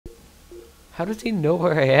How does he know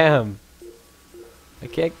where I am? I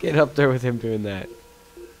can't get up there with him doing that.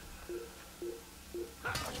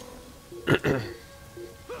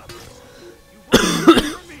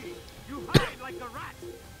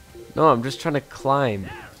 No, I'm just trying to climb.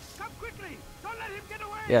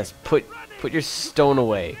 Yes, put your stone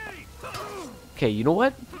away. Okay, you know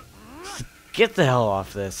what? Get the hell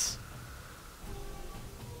off this.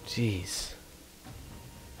 Jeez.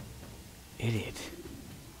 Idiot.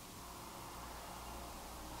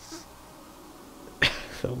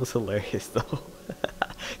 That was hilarious though.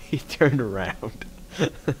 He turned around.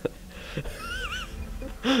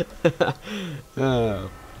 Oh.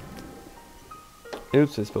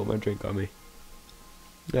 Oops, I spilled my drink on me.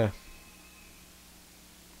 Yeah.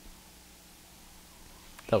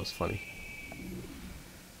 That was funny.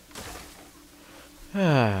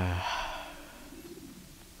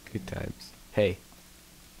 Good times. Hey.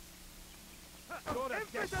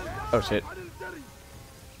 Oh shit.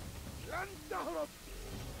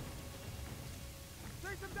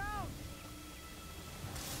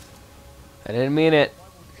 I didn't mean it.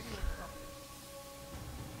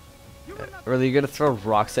 Are you gonna throw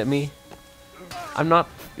rocks at me? I'm not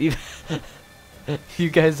even. You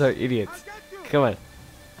guys are idiots. Come on.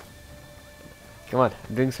 Come on.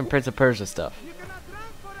 I'm doing some Prince of Persia stuff.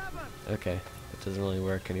 Okay. It doesn't really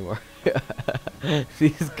work anymore.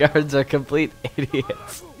 These guards are complete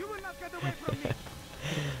idiots.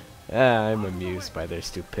 I'm amused by their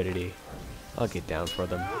stupidity. I'll get down for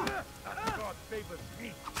them.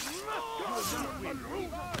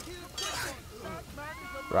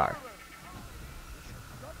 Rawr.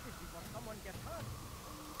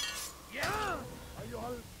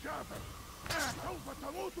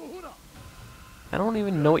 I don't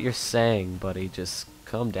even know what you're saying, buddy. Just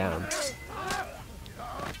calm down.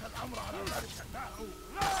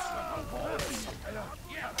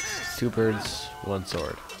 Two birds, one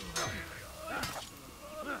sword.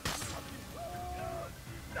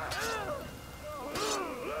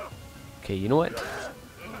 Okay, you know what?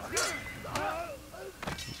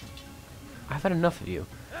 I've had enough of you.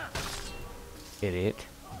 Idiot.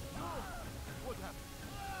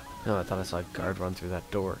 No, I thought I saw a guard run through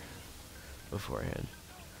that door beforehand.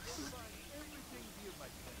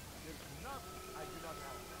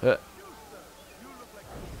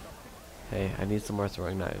 Hey, I need some more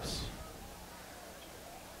throwing knives.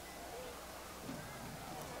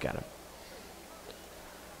 Got him.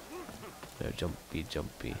 No, jumpy,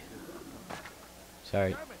 jumpy.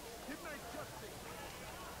 Sorry.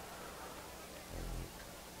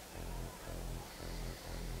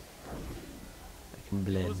 I can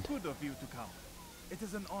blend. It was good of you to come. It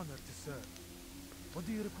is an honor to serve. What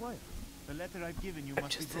do you require? The letter I've given you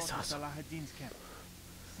must be brought to Salahadin's camp.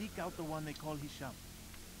 Seek out the one they call Hisham.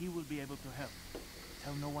 He will be able to help.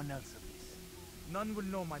 Tell no one else of this. None will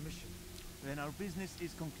know my mission. Then our business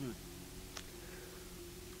is concluded.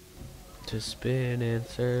 To spin in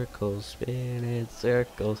circles,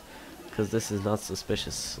 because this is not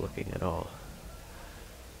suspicious looking at all.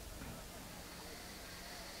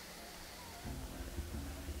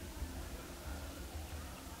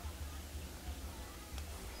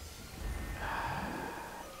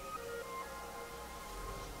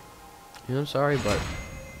 I'm sorry, but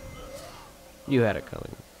you had it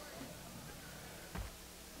coming.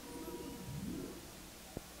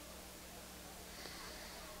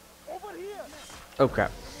 Oh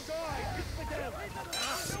crap.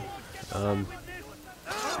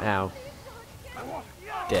 Ow.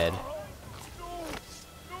 Dead.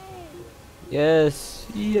 Yes,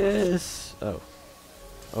 yes. Oh.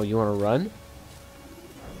 Oh, you want to run?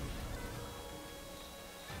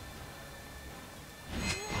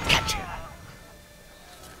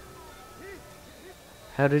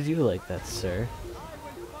 How did you like that, sir?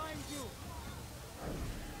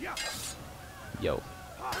 Yo.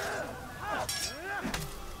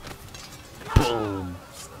 Boom.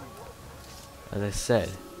 As I said,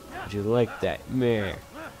 did you like that? Meh.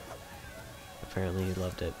 Apparently he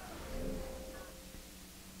loved it.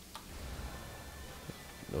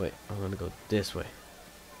 Wait, I'm gonna go this way.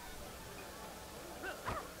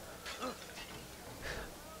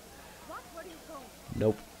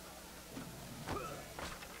 Nope.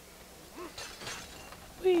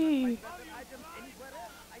 Whee!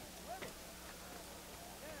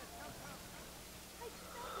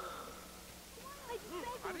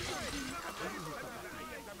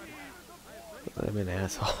 I'm an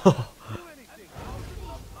asshole.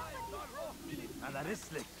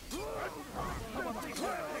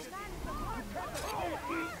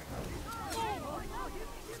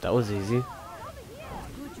 That was easy.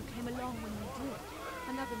 Good you came along when you did.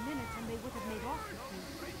 Another minute and they would have made off with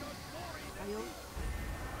you. I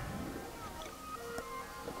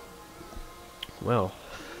Well,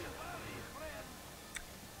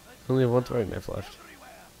 only have one throwing knife left.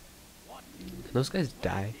 Can those guys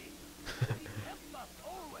die?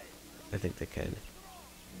 I think they can.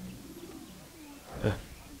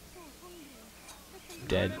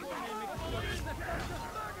 Dead.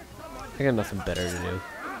 I got nothing better to do.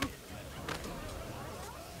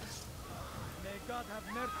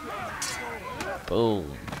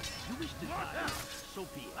 Boom.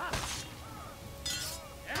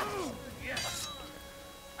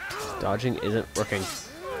 Dodging isn't working.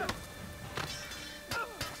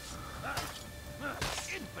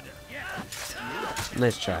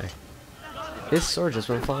 Nice try. His sword just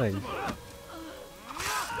went flying.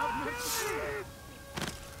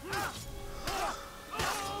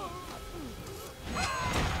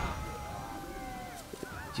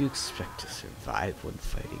 Do you expect to survive when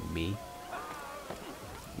fighting me?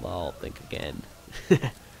 Well, think again.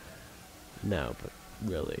 No, but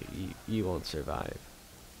really, you won't survive.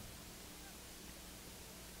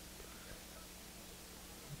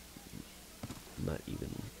 Not even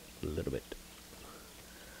a little bit.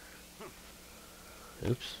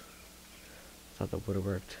 Oops. Thought that would have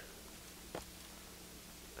worked.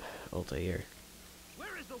 Altair.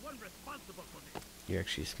 Where is the one responsible for this? You're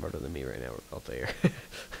actually smarter than me right now, Altair.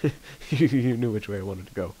 You knew which way I wanted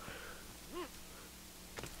to go.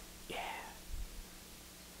 Yeah.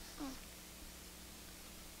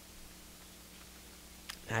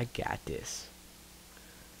 I got this.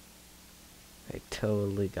 I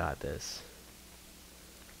totally got this.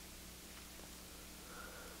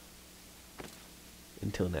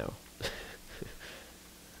 Until now.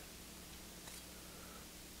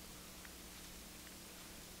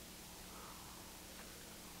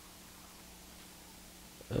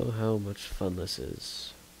 Oh, how much fun this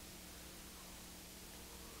is.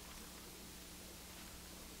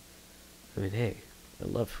 I mean, hey, I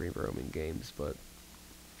love free roaming games, but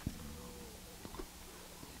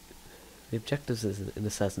the objectives in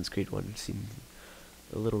Assassin's Creed 1 seem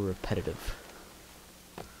a little repetitive.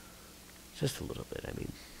 Just a little bit, I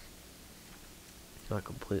mean. Not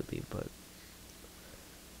completely, but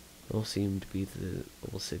they all seem to be the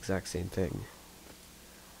almost exact same thing.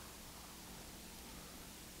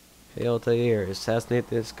 Hey, Altair, assassinate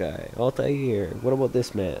this guy. Altair, what about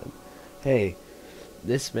this man? Hey,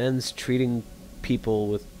 this man's treating people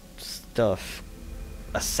with stuff.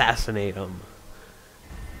 Assassinate him.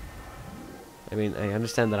 I mean, I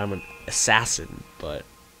understand that I'm an assassin, but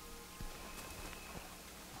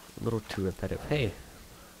a little too repetitive. Hey,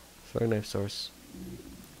 throwing knife source.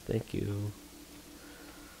 Thank you.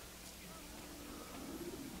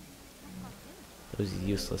 That was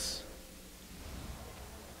useless.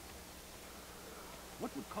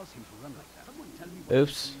 What would cause him to run like that? Someone tell me what.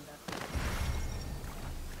 Oops.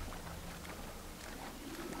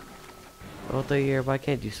 Altair, why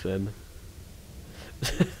can't you swim?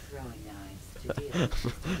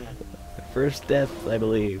 First death, I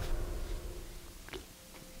believe.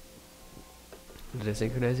 Did I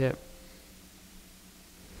synchronize yet?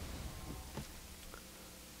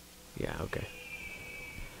 Yeah, okay.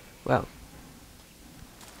 Well.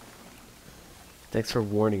 Thanks for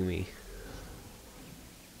warning me.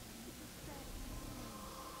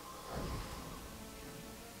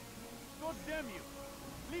 God damn you!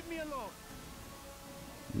 Leave me alone!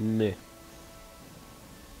 Meh.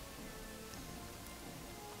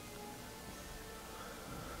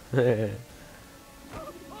 I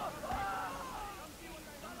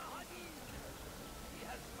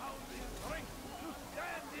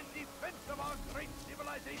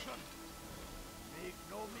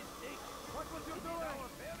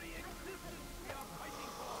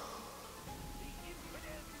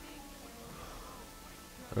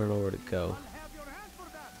don't know where to go.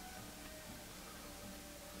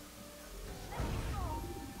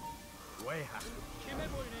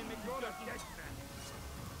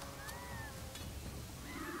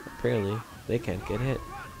 Apparently, they can't get hit.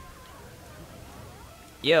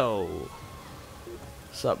 Yo!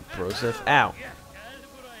 What's up, Broseph? Ow!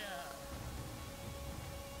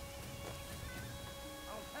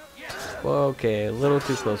 Okay, a little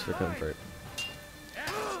too close for comfort.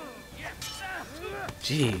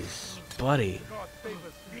 Jeez, buddy.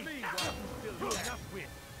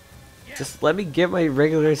 Just let me get my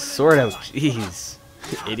regular sword out. Jeez.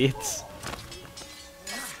 Idiots.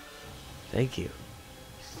 Thank you.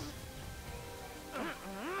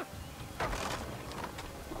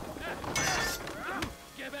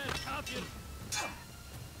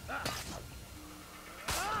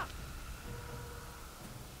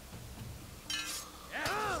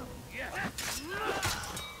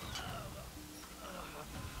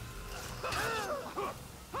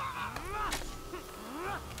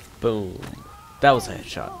 Boom. That was a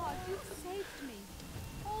headshot. God, you saved me.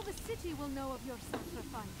 All the city will know of your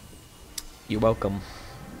sacrifice. You're welcome.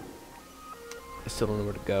 I still don't know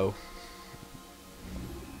where to go.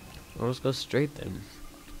 I'll just go straight then.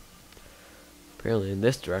 Apparently in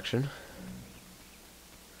this direction.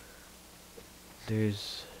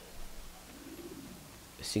 There's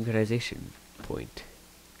a synchronization point.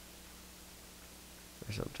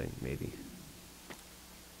 Or something, maybe.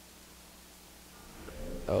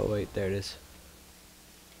 Oh wait, there it is.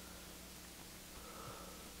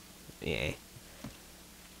 Yeah.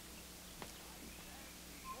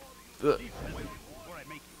 Ugh.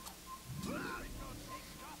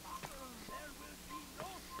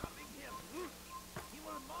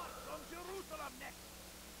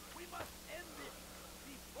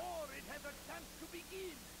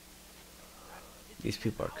 These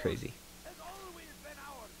people are crazy.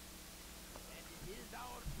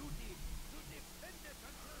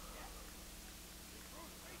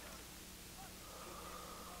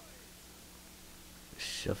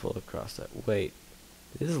 Shuffle across that. Wait,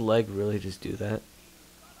 did his leg really just do that?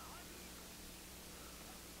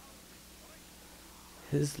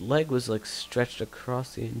 His leg was like stretched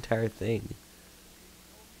across the entire thing.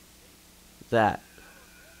 That.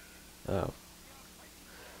 Oh.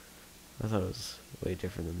 I thought it was way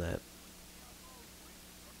different than that.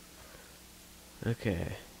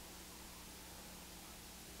 Okay.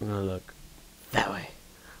 I'm gonna look that way.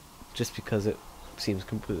 Just because it seems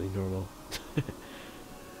completely normal.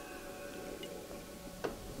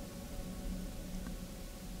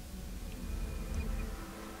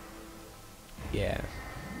 Yeah.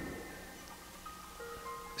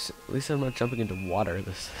 So, at least I'm not jumping into water.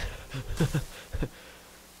 This.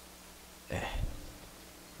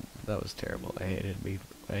 That was terrible. I hated me.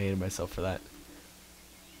 I hated myself for that.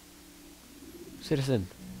 Citizen,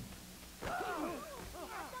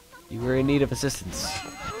 you were in need of assistance.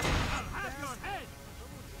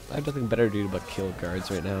 I have nothing better to do but kill guards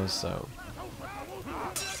right now, so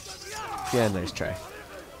yeah, nice try.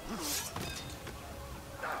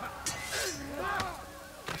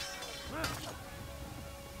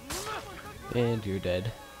 And you're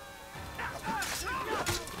dead.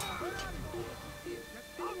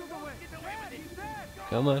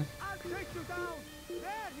 Come on.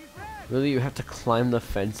 Really, you have to climb the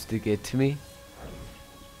fence to get to me?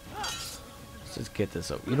 Let's just get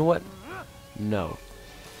this over. You know what? No.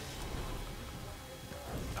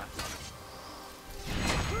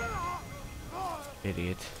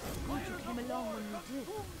 Idiot. God, you came along when you did.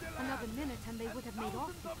 Another minute and they would have made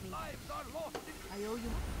off with me. I owe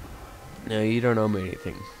you. No, you don't owe me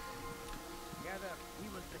anything.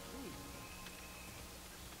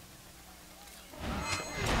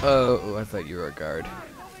 Oh, I thought you were a guard.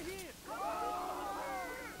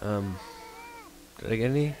 Did I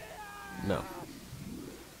get any? No.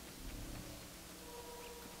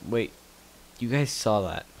 Wait, you guys saw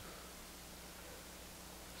that.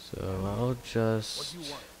 So I'll just,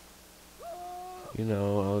 you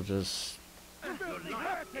know, I'll just,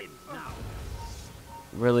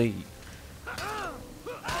 really,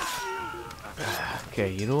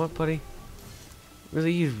 okay, you know what, buddy?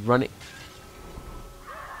 Really, he's running.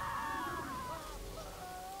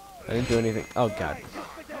 I didn't do anything. Oh God.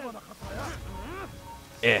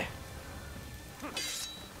 Eh.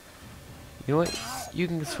 You know what? You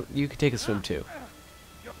can take a swim too.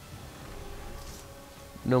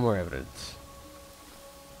 No more evidence.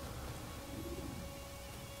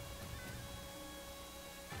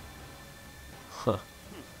 Huh.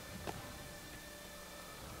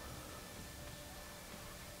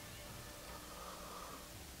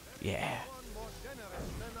 Yeah.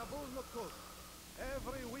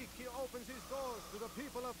 Every week he opens his doors to the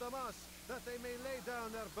people of Damas, that they may lay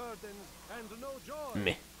down their burdens and know joy.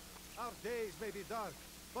 Meh. Our days may be dark,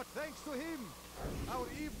 but thanks to him, our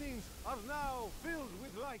evenings are now filled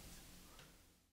with light.